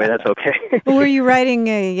correct. There's no way that's okay." Were you writing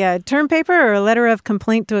a term paper or a letter of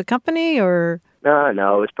complaint to a company or? No,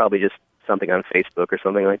 it was probably just something on Facebook or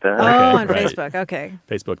something like that. On Facebook. Okay.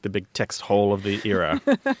 Facebook, the big text hole of the era.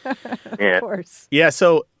 Yeah. Of course. Yeah.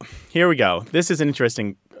 So here we go. This is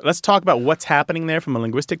interesting. Let's talk about what's happening there from a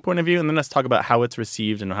linguistic point of view, and then let's talk about how it's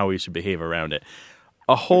received and how we should behave around it.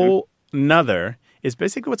 A whole nother is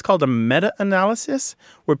basically what's called a meta-analysis,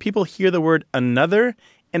 where people hear the word another,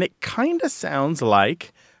 and it kind of sounds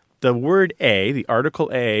like the word a, the article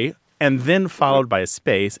a, and then followed by a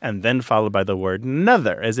space, and then followed by the word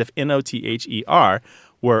nother, as if N-O-T-H-E-R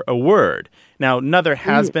were a word. Now, nother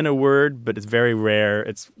has been a word, but it's very rare.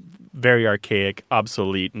 It's very archaic,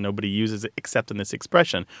 obsolete. Nobody uses it except in this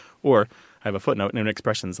expression. Or, I have a footnote in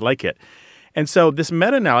expressions like it. And so this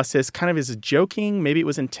meta-analysis kind of is joking. Maybe it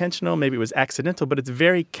was intentional, maybe it was accidental, but it's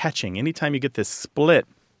very catching. Anytime you get this split,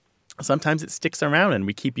 sometimes it sticks around and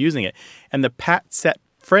we keep using it. And the pat set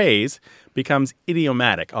phrase becomes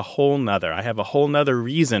idiomatic, a whole nother. I have a whole nother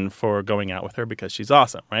reason for going out with her because she's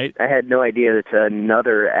awesome, right? I had no idea that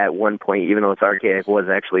another at one point, even though it's archaic, was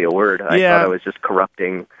actually a word. I thought I was just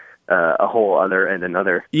corrupting a whole other and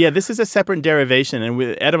another. Yeah, this is a separate derivation, and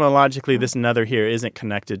etymologically, this another here isn't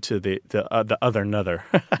connected to the other nother.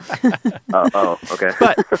 Okay.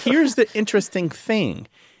 But here's the interesting thing.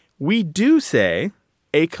 We do say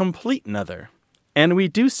a complete nother, and we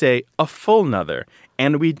do say a full nother,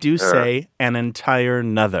 and we do say an entire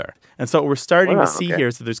nother. And so what we're starting to see here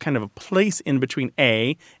is that there's kind of a place in between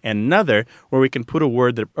a and nother where we can put a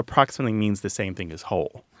word that approximately means the same thing as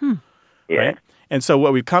whole. Yeah. Right? And so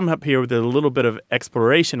what we've come up here with a little bit of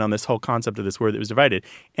exploration on this whole concept of this word that was divided.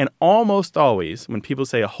 And almost always, when people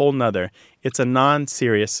say a whole nother, it's a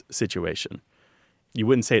non-serious situation. You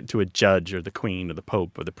wouldn't say it to a judge or the queen or the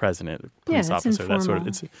pope or the president, or the police officer, that sort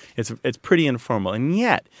of. It's pretty informal. And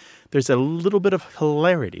yet, there's a little bit of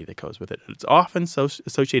hilarity that goes with it. It's often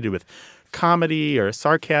associated with comedy or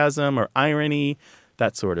sarcasm or irony,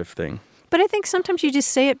 that sort of thing. But I think sometimes you just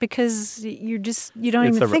say it because you don't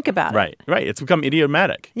even think about it. Right. It's become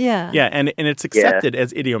idiomatic. Yeah. Yeah, and it's accepted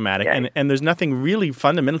as idiomatic, and there's nothing really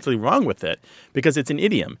fundamentally wrong with it because it's an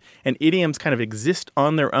idiom. And idioms kind of exist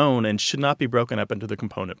on their own and should not be broken up into the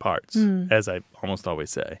component parts, as I almost always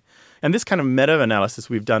say. And this kind of meta-analysis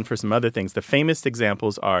we've done for some other things. The famous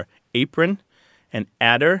examples are apron and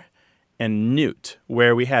adder and newt,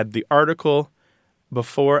 where we had the article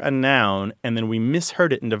before a noun, and then we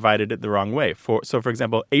misheard it and divided it the wrong way. So, for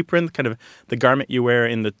example, apron, kind of the garment you wear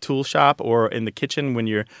in the tool shop or in the kitchen when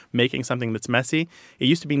you're making something that's messy. It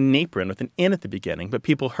used to be napron with an N at the beginning, but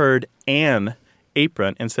people heard an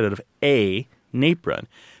apron instead of a napron.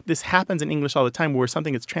 This happens in English all the time where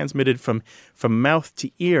something that's transmitted from mouth to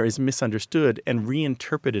ear is misunderstood and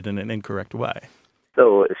reinterpreted in an incorrect way.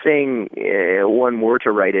 So saying one word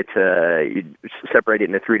to write it, you separate it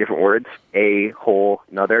into three different words, a, whole,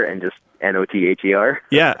 another, and just N-O-T-H-E-R.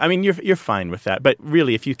 Yeah, I mean, you're fine with that. But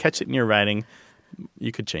really, if you catch it in your writing,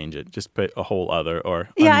 you could change it. Just put a whole other or...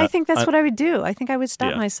 Yeah, I think that's what I would do. I think I would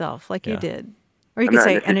stop myself like you did. Or you could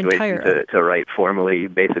say an entire... to write formally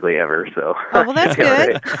basically ever, so... Oh, well, that's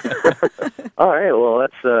good. All right, well,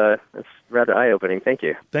 that's rather eye-opening. Thank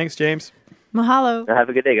you. Thanks, James. Mahalo. Have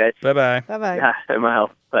a good day, guys. Bye-bye. Bye-bye. Yeah, mahalo.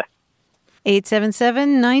 Bye.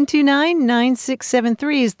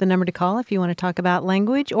 877-929-9673 is the number to call if you want to talk about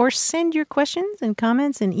language or send your questions and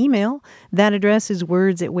comments in email. That address is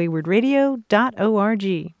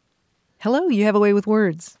words@waywardradio.org. Hello, you have a way with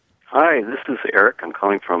words. Hi, this is Eric. I'm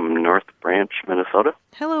calling from North Branch, Minnesota.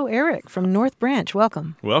 Hello, Eric from North Branch.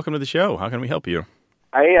 Welcome. Welcome to the show. How can we help you?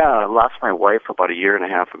 I lost my wife about a year and a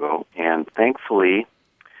half ago, and thankfully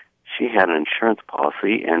she had an insurance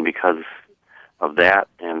policy, and because of that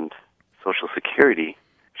and Social Security,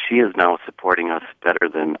 she is now supporting us better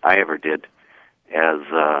than I ever did as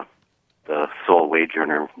the sole wage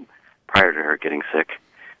earner prior to her getting sick.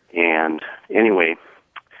 And anyway,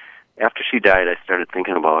 after she died, I started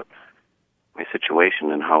thinking about my situation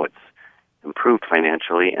and how it's improved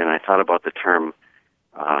financially, and I thought about the term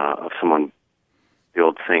of someone, the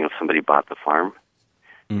old saying of somebody bought the farm,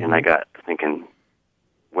 and I got thinking,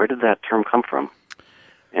 where did that term come from?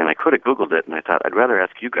 And I could have Googled it, and I thought I'd rather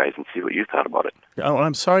ask you guys and see what you thought about it. Oh,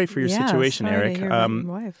 I'm sorry for your situation, sorry Eric. to hear about your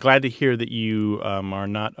wife. Glad to hear that you are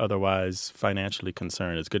not otherwise financially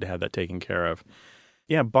concerned. It's good to have that taken care of.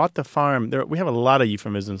 Yeah, bought the farm. We have a lot of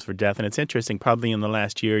euphemisms for death, and it's interesting. Probably in the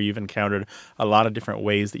last year, you've encountered a lot of different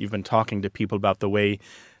ways that you've been talking to people about the way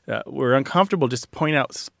we're uncomfortable just to point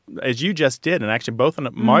out, as you just did, and actually both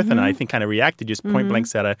Martha and I think kind of reacted, just point blank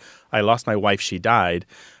said, I lost my wife, she died.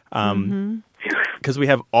 Because we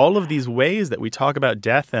have all of these ways that we talk about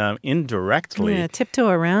death indirectly. Yeah, tiptoe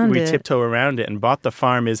around it. We tiptoe around it, and bought the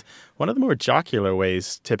farm is one of the more jocular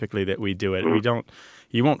ways typically that we do it.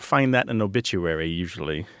 You won't find that in an obituary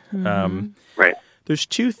usually. Right. There's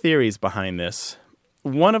two theories behind this.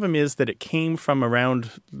 One of them is that it came from around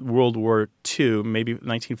World War II, maybe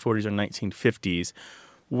 1940s or 1950s,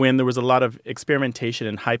 when there was a lot of experimentation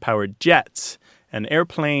in high-powered jets and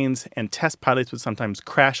airplanes, and test pilots would sometimes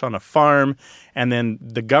crash on a farm, and then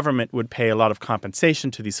the government would pay a lot of compensation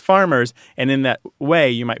to these farmers, and in that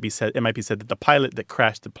way, it might be said that the pilot that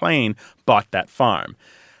crashed the plane bought that farm.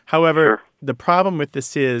 However, the problem with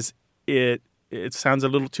this is it sounds a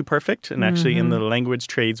little too perfect, and actually in the language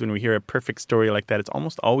trades, when we hear a perfect story like that, it's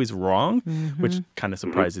almost always wrong, which kind of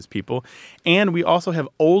surprises people. And we also have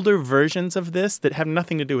older versions of this that have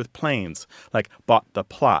nothing to do with planes, like bought the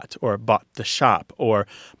plot, or bought the shop, or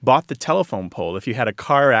bought the telephone pole. If you had a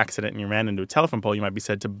car accident and you ran into a telephone pole, you might be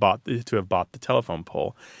said to have bought the telephone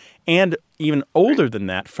pole. And even older than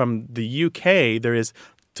that, from the UK, there is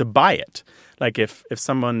to buy it. Like if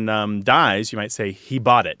someone dies, you might say he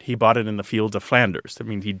bought it. He bought it in the fields of Flanders. I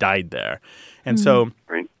mean, he died there. And so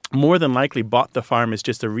more than likely bought the farm is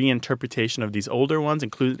just a reinterpretation of these older ones,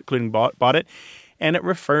 including bought it. And it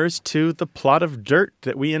refers to the plot of dirt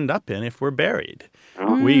that we end up in if we're buried.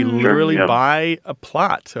 We literally buy a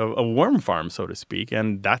plot, a worm farm, so to speak,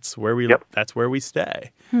 and that's where we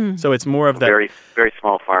stay. So it's more of that very, very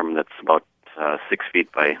small farm that's about 6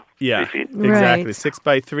 feet by 3 feet. Exactly. Right. 6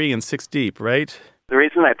 by 3 and 6 deep, right? The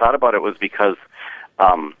reason I thought about it was because,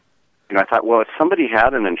 I thought, well, if somebody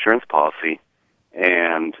had an insurance policy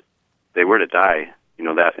and they were to die,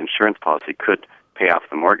 that insurance policy could pay off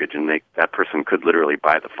the mortgage, and that person could literally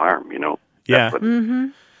buy the farm. That's what,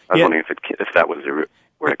 I was wondering if that was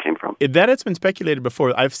where it came from. That has been speculated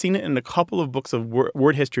before. I've seen it in a couple of books of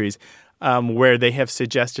word histories. where they have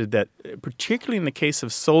suggested that, particularly in the case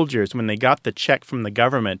of soldiers, when they got the check from the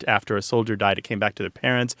government after a soldier died, it came back to their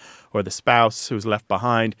parents or the spouse who was left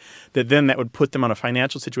behind, that would put them on a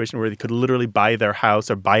financial situation where they could literally buy their house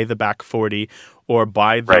or buy the back 40 or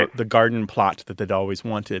buy the garden plot that they'd always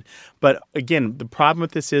wanted. But again, the problem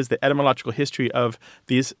with this is the etymological history of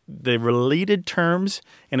the related terms,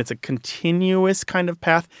 and it's a continuous kind of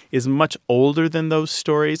path, is much older than those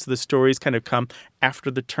stories. The stories kind of come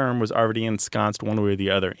after the term was already ensconced one way or the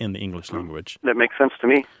other in the English language. That makes sense to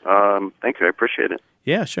me. Thank you. I appreciate it.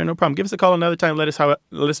 Yeah, sure. No problem. Give us a call another time. Let us know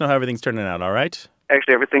how everything's turning out, all right?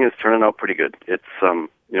 Actually, everything is turning out pretty good. It's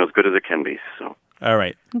as good as it can be. So. All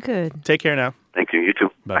right. Good. Take care now. Thank you. You too.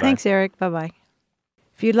 Bye-bye. Thanks, Eric. Bye-bye.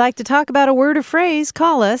 If you'd like to talk about a word or phrase,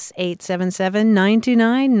 call us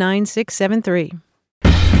 877-929-9673.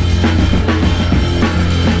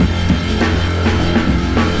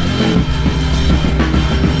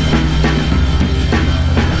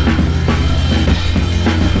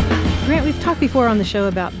 Grant, we've talked before on the show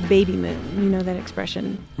about baby moon. You know that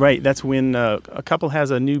expression. Right. That's when a couple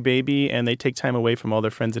has a new baby and they take time away from all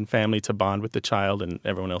their friends and family to bond with the child, and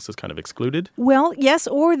everyone else is kind of excluded. Well, yes,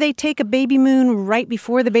 or they take a baby moon right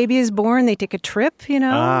before the baby is born. They take a trip,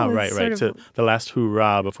 Right. So the last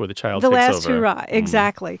hoorah before the child takes over. The last hoorah,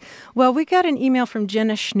 exactly. Well, we got an email from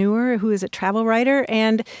Jenna Schnur, who is a travel writer,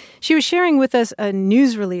 and she was sharing with us a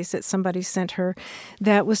news release that somebody sent her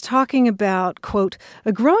that was talking about, quote,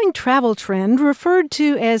 a growing travel trend referred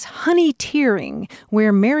to as honey tearing,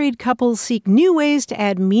 where married couples seek new ways to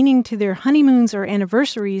add meaning to their honeymoons or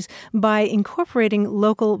anniversaries by incorporating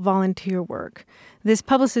local volunteer work. This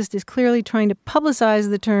publicist is clearly trying to publicize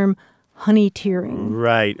the term honey tearing.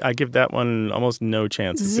 Right. I give that one almost no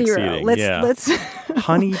chance of Zero. succeeding. Let's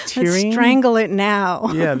honey tearing? Let's strangle it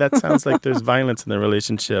now. Yeah, that sounds like there's violence in the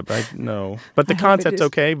relationship. I know. But the concept's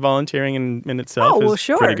okay. Volunteering in itself is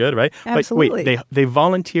pretty good, right? Absolutely. But wait, they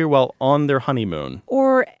volunteer while on their honeymoon.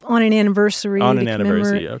 Or on an anniversary. On an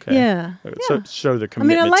anniversary, okay. Yeah. So show their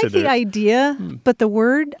commitment. I like the idea, but the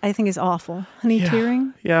word I think is awful. Honey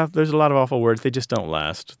tearing. Yeah, there's a lot of awful words. They just don't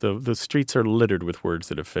last. The streets are littered with words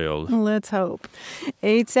that have failed. Let's hope.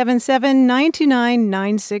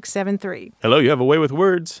 877-929-9673. Hello, you have a way with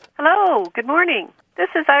words. Hello, good morning. This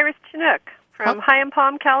is Iris Chinook from High and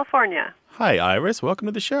Palm, California. Hi, Iris. Welcome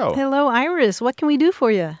to the show. Hello, Iris. What can we do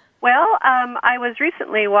for you? Well, I was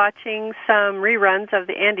recently watching some reruns of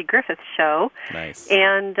the Andy Griffith Show. Nice.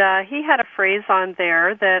 And he had a phrase on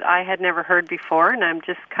there that I had never heard before, and I'm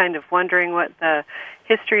just kind of wondering what the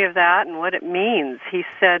history of that and what it means. He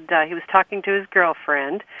said he was talking to his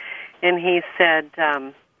girlfriend, and he said,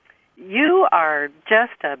 you are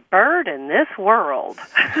just a bird in this world.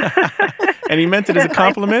 And he meant it as a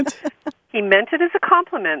compliment? He meant it as a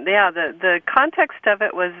compliment. Yeah, the context of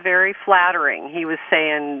it was very flattering. He was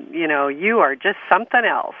saying, you are just something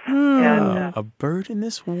else. And, a bird in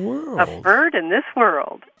this world. A bird in this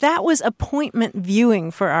world. That was appointment viewing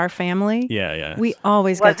for our family. Yeah. We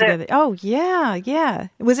always got together. Oh, yeah.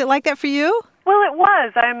 Was it like that for you? Well, it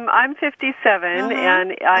was. I'm 57,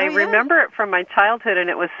 and I remember it from my childhood, and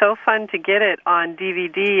it was so fun to get it on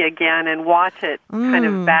DVD again and watch it kind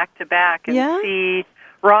of back to back and see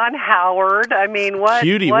Ron Howard. I mean, what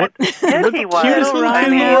cutie! What he was. Cutest little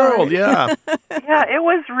kid in the world, yeah. Yeah, it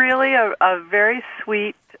was really a very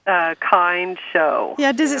sweet, kind show.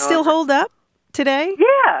 Yeah, does it still hold up today?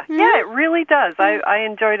 Yeah, it really does. I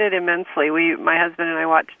enjoyed it immensely. My husband and I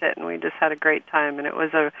watched it, and we just had a great time. And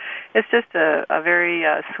it's just a very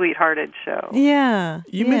sweet-hearted show. Yeah.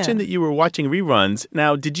 You mentioned that you were watching reruns.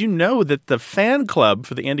 Now, did you know that the fan club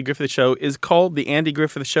for the Andy Griffith Show is called the Andy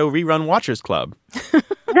Griffith Show Rerun Watchers Club?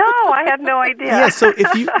 No, I had no idea. Yeah, so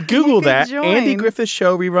if you Google that, join. Andy Griffith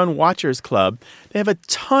Show Rerun Watchers Club, they have a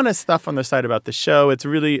ton of stuff on their site about the show. It's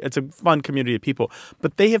a fun community of people.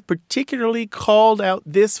 But they have particularly called out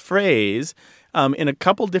this phrase in a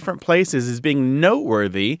couple different places as being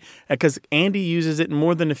noteworthy because Andy uses it in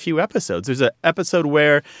more than a few episodes. There's an episode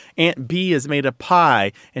where Aunt Bee has made a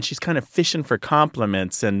pie and she's kind of fishing for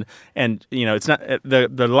compliments and it's not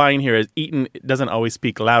the line here is eaten doesn't always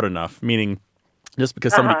speak loud enough, meaning just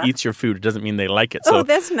because somebody eats your food, it doesn't mean they like it. So,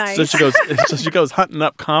 that's nice. So she goes hunting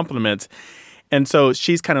up compliments. And so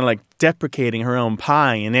she's kind of like deprecating her own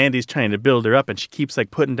pie, and Andy's trying to build her up, and she keeps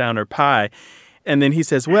like putting down her pie. And then he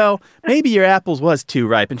says, well, maybe your apples was too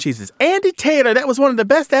ripe. And she says, Andy Taylor, that was one of the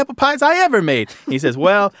best apple pies I ever made. And he says,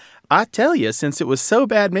 well, I tell you, since it was so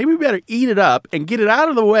bad, maybe we better eat it up and get it out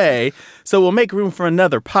of the way so we'll make room for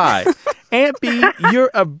another pie. Aunt Bee, you're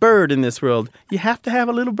a bird in this world. You have to have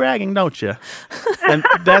a little bragging, don't you? And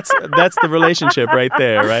that's the relationship right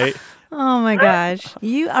there, right? Oh, my gosh.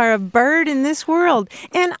 You are a bird in this world.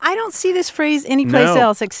 And I don't see this phrase anyplace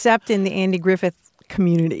else except in the Andy Griffith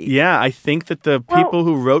community. Yeah, I think that the people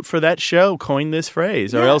who wrote for that show coined this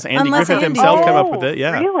phrase, or else Andy Griffith Andy himself did. came up with it.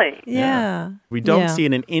 Yeah. Really? Yeah. We don't see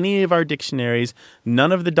it in any of our dictionaries,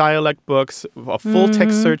 none of the dialect books, a full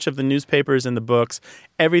text search of the newspapers and the books.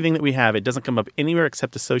 Everything that we have, it doesn't come up anywhere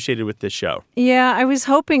except associated with this show. Yeah, I was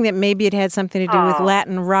hoping that maybe it had something to do with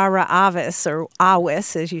Latin rara avis, or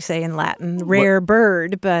avis, as you say in Latin, rare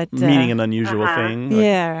bird, but... meaning an unusual thing. Like,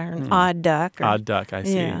 an odd duck. Odd duck, I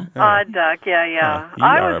see. Yeah. Odd duck, yeah.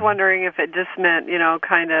 I was wondering if it just meant,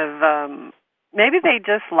 kind of... maybe they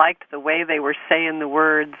just liked the way they were saying the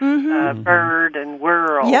words bird and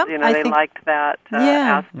world. Yep, They liked that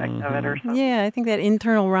aspect of it or something. Yeah, I think that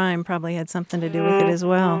internal rhyme probably had something to do with it as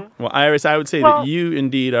well. Well, Iris, I would say that you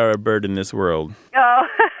indeed are a bird in this world. Oh,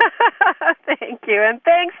 thank you. And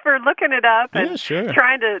thanks for looking it up and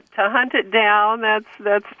trying to hunt it down.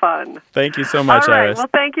 That's fun. Thank you so much, All right. Iris. Well,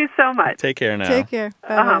 thank you so much. Take care now. Take care.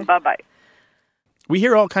 Bye-bye. Bye-bye. We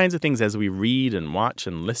hear all kinds of things as we read and watch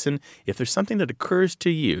and listen. If there's something that occurs to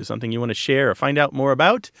you, something you want to share or find out more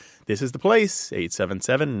about, this is the place,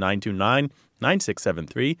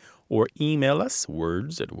 877-929-9673, or email us,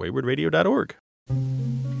 words@waywardradio.org.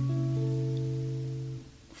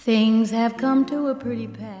 Things have come to a pretty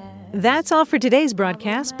pass. That's all for today's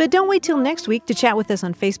broadcast, but don't wait till next week to chat with us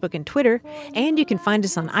on Facebook and Twitter, and you can find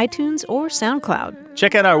us on iTunes or SoundCloud.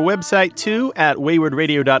 Check out our website, too, at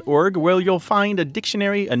waywardradio.org, where you'll find a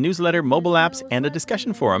dictionary, a newsletter, mobile apps, and a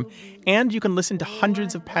discussion forum, and you can listen to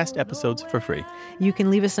hundreds of past episodes for free. You can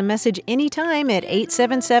leave us a message anytime at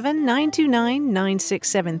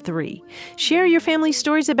 877-929-9673. Share your family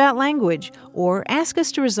stories about language, or ask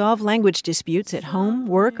us to resolve language disputes at home,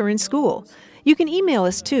 work, or in school. You can email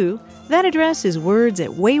us, too. That address is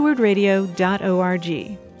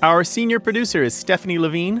words@waywardradio.org. Our senior producer is Stephanie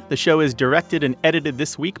Levine. The show is directed and edited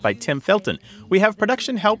this week by Tim Felton. We have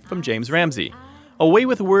production help from James Ramsey. A Way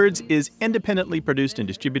with Words is independently produced and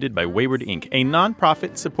distributed by Wayward Inc., a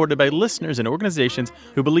nonprofit supported by listeners and organizations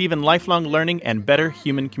who believe in lifelong learning and better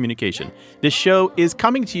human communication. This show is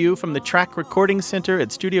coming to you from the Track Recording Center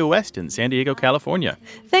at Studio West in San Diego, California.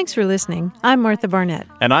 Thanks for listening. I'm Martha Barnett.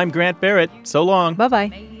 And I'm Grant Barrett. So long. Bye-bye.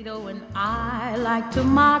 Tomato and I like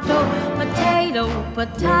tomato, potato,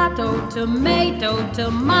 potato, tomato,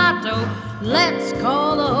 tomato. Let's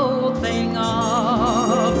call the whole thing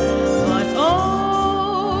off. But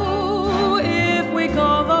if we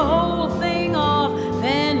call the whole thing off,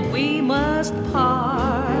 then we must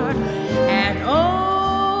part. And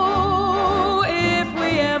if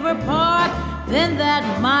we ever part, then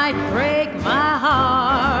that might break my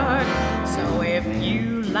heart. So if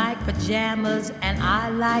you like pajamas and I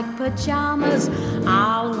like pajamas,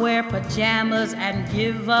 I'll wear pajamas and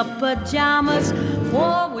give up pajamas,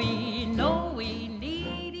 for we